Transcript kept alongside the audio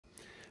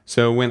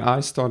So when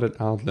I started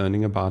out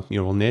learning about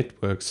neural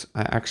networks,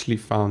 I actually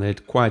found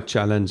it quite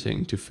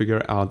challenging to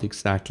figure out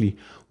exactly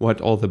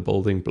what all the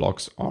building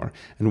blocks are.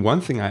 And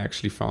one thing I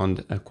actually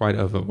found quite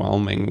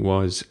overwhelming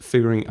was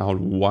figuring out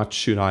what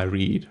should I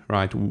read,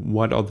 right?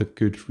 What are the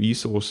good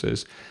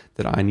resources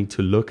that I need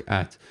to look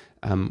at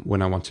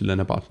when I want to learn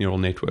about neural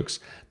networks.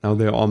 Now,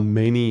 there are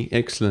many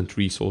excellent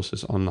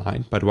resources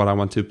online, but what I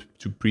want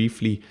to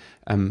briefly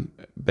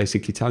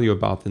basically tell you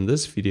about in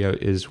this video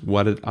is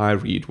what did I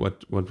read,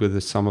 what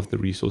were some of the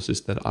resources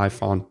that I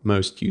found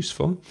most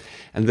useful.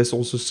 And this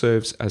also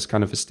serves as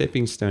kind of a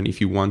stepping stone. If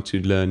you want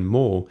to learn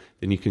more,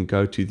 then you can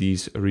go to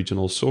these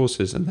original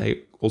sources, and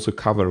they also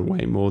cover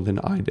way more than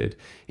I did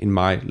in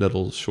my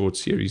little short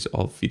series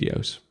of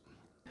videos.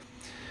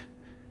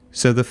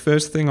 So the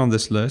first thing on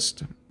this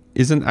list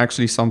isn't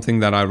actually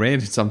something that I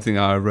read. It's something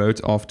I wrote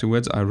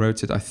afterwards. I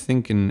wrote it, I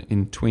think, in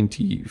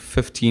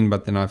 2015,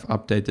 but then I've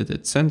updated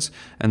it since.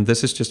 And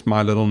this is just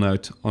my little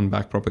note on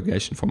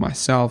backpropagation for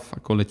myself. I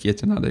call it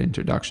yet another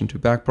introduction to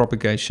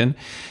backpropagation.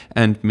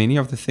 And many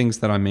of the things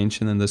that I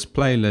mention in this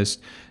playlist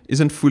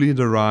isn't fully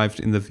derived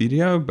in the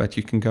video, but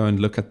you can go and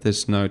look at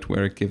this note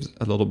where it gives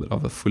a little bit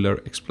of a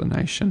fuller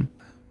explanation.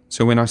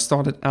 So when I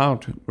started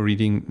out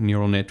reading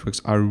neural networks,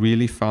 I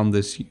really found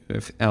this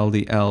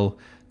LDL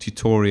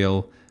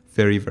tutorial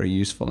very, very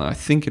useful. And I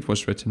think it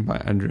was written by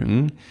Andrew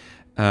Ng.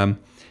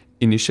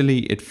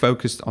 Initially, it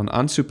focused on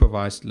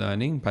unsupervised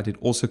learning, but it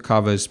also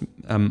covers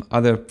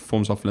other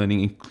forms of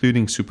learning,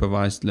 including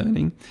supervised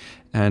learning.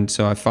 And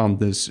so I found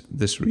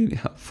this really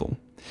helpful.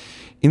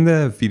 In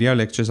the video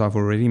lectures, I've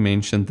already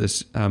mentioned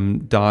this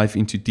Dive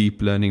into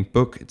Deep Learning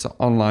book. It's an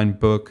online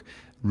book,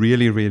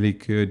 really, really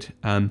good.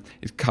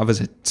 It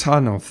covers a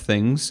ton of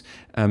things,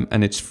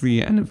 and it's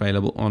free and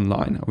available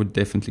online. I would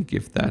definitely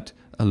give that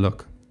a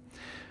look.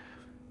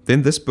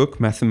 Then this book,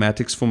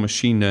 Mathematics for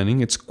Machine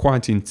Learning, it's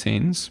quite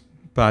intense,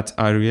 but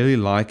I really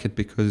like it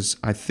because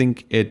I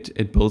think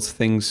it builds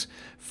things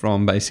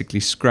from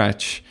basically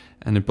scratch,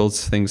 and it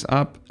builds things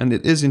up, and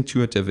it is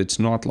intuitive. It's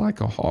not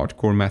like a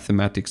hardcore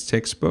mathematics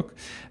textbook.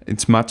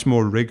 It's much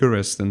more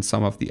rigorous than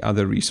some of the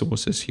other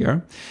resources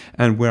here.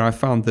 And where I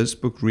found this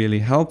book really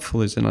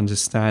helpful is in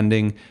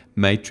understanding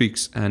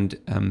matrix and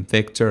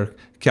vector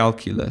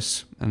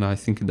calculus, and I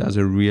think it does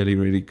a really,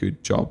 really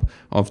good job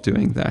of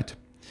doing that.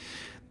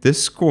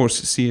 This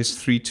course,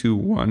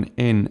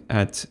 CS321N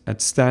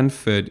at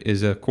Stanford,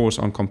 is a course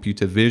on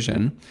computer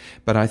vision,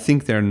 but I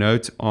think their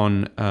note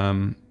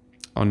on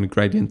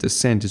gradient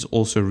descent is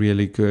also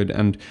really good,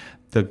 and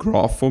the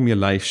graph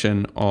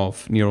formulation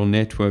of neural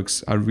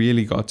networks, I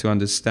really got to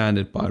understand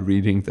it by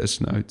reading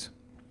this note.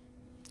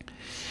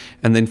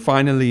 And then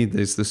finally,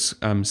 there's this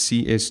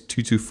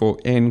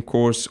CS224N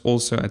course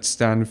also at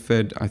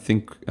Stanford. I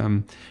think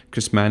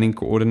Chris Manning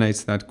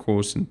coordinates that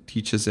course and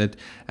teaches it,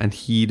 and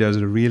he does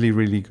a really,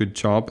 really good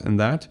job in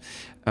that.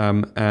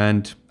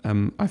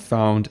 I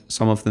found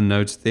some of the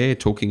notes there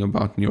talking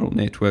about neural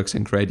networks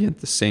and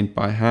gradient descent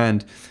by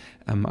hand.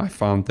 I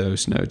found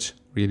those notes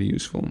really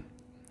useful.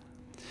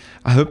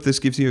 I hope this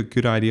gives you a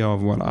good idea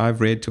of what I've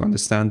read to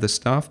understand this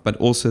stuff, but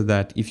also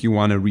that if you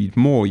want to read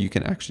more, you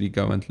can actually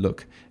go and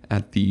look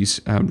at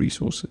these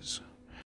resources.